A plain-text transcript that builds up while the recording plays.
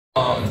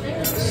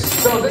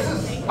So this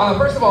is,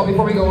 first of all,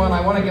 before we go on,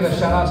 I want to give a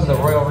shout out to the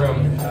Royal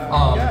Room.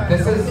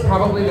 This is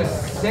probably the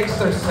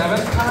 6th or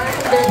 7th time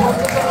they've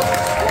hosted us.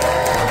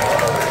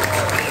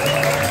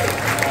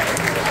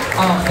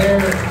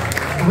 They're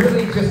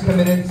really just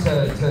committed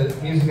to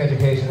music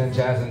education and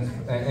jazz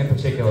in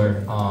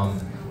particular.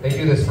 They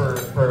do this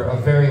for a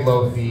very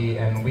low fee,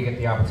 and we get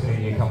the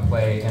opportunity to come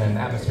play in an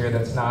atmosphere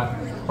that's not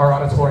our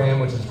auditorium,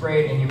 which is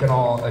great, and you can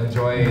all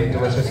enjoy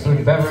delicious food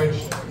and beverage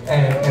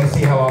and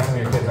see how awesome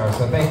your kids are.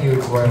 So thank you,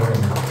 Royal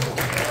Room.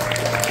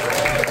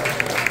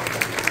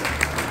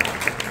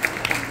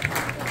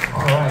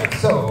 All right,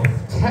 so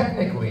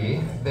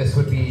technically this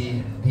would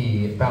be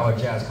the Ballard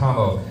Jazz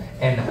combo,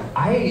 and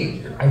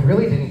I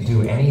really didn't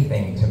do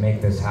anything to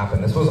make this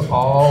happen. This was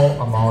all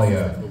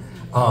Amalia.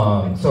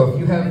 So if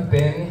you have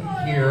been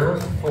here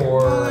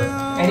for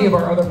any of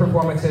our other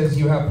performances,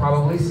 you have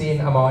probably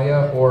seen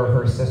Amalia or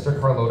her sister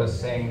Carlota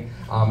sing.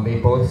 They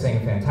both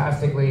sing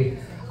fantastically.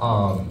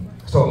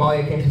 So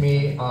Amalia came to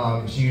me,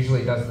 she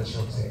usually does this,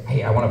 she'll say,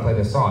 hey, I want to play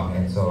this song.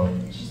 And so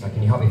she's like,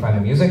 can you help me find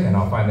the music? And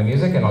I'll find the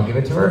music and I'll give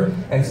it to her.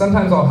 And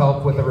sometimes I'll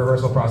help with the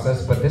rehearsal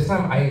process, but this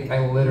time I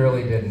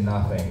literally did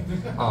nothing.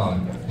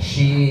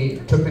 She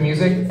took the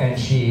music and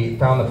she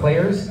found the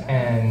players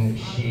and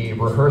she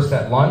rehearsed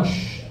at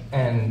lunch.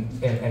 And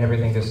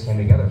everything just came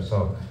together.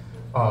 So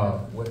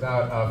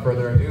without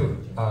further ado,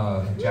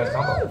 jazz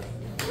combo.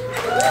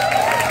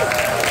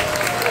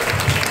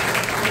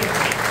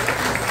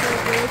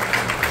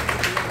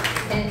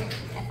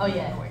 Oh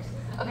yeah, it works.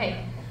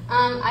 Okay,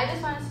 I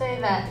just want to say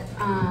that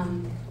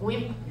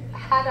we've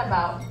had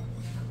about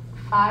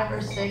 5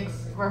 or 6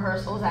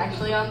 rehearsals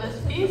actually on this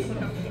piece,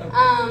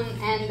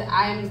 and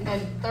I'm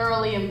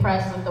thoroughly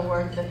impressed with the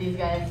work that these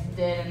guys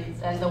did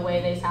and the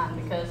way they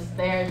sound, because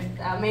they're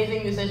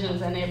amazing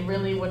musicians and they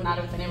really would not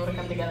have been able to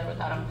come together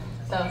without them.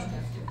 So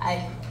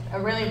I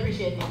really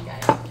appreciate these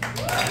guys.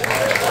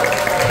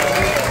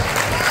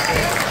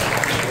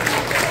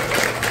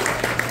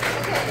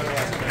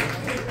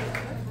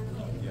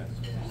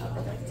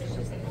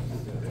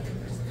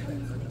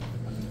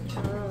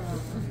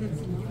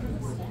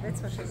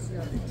 That's what she's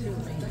doing too.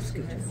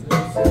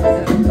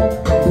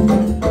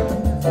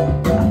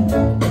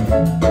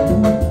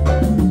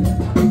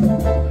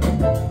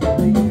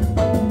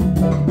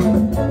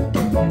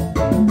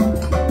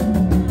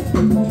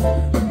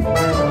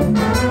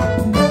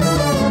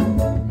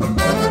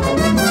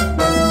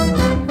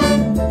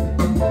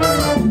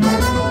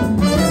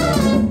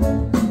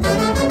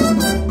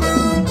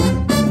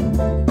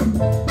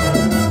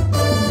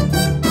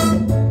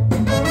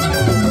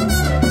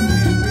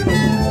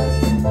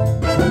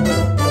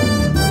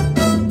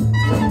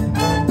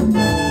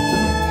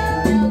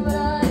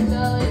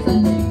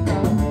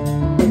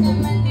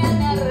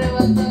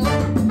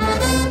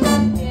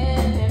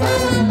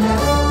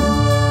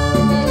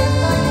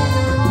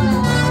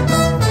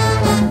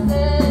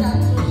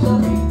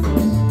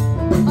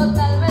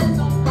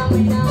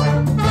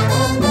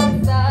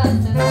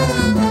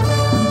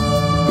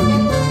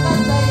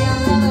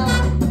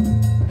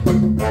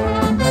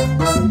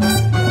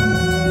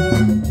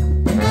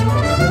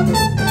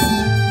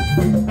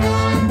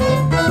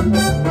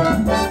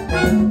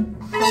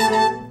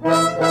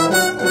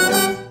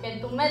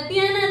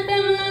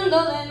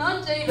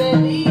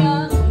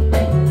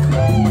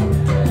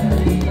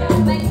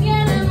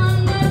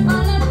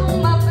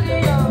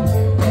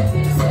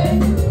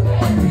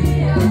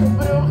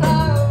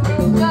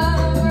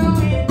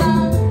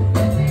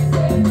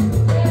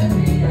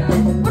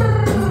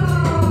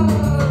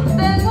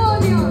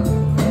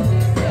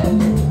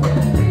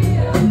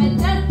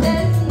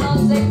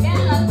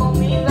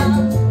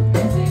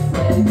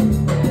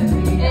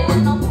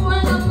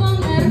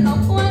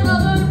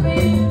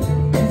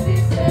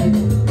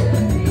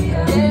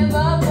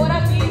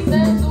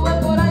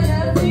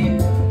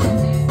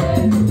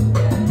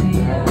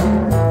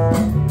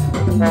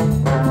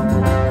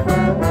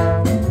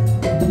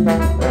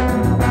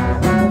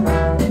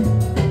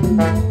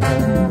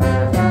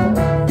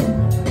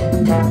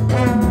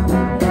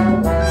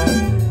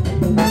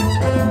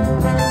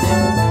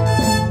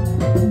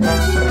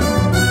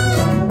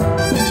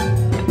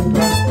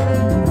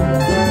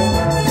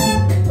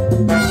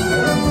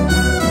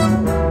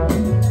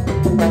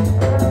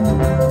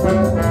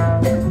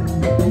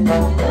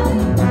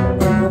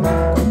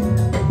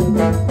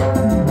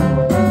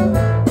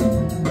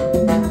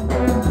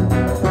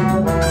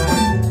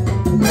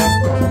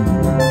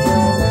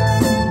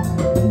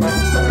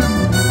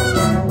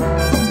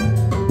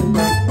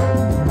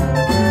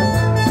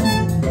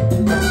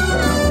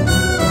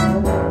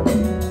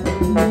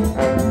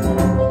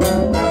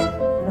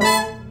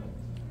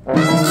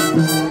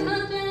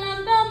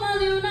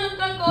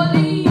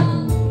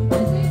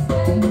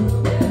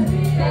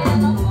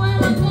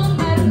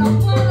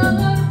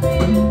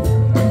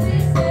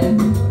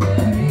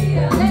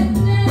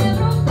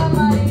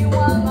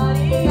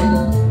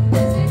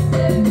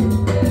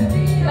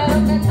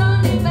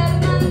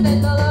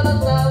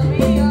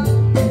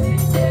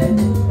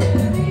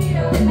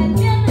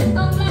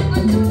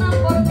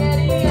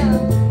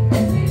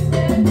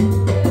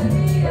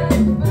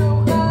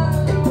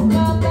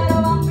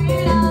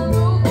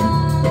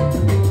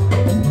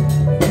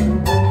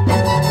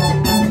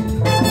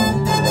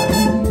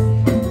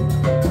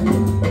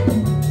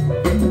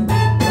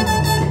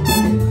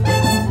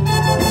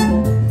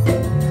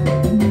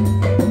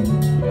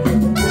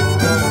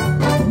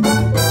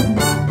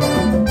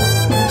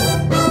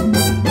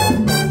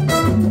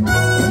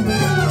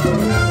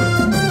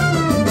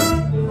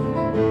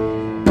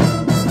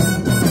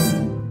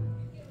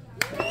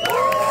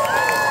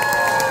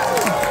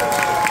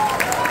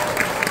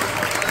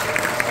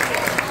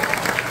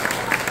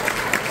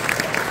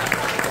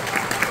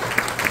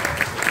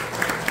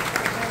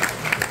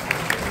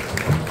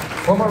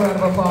 One more round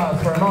of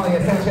applause for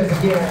Amalia Sanchez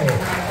Aguirre.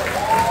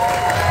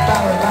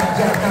 Ballad Latin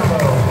Jazz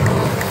Combo.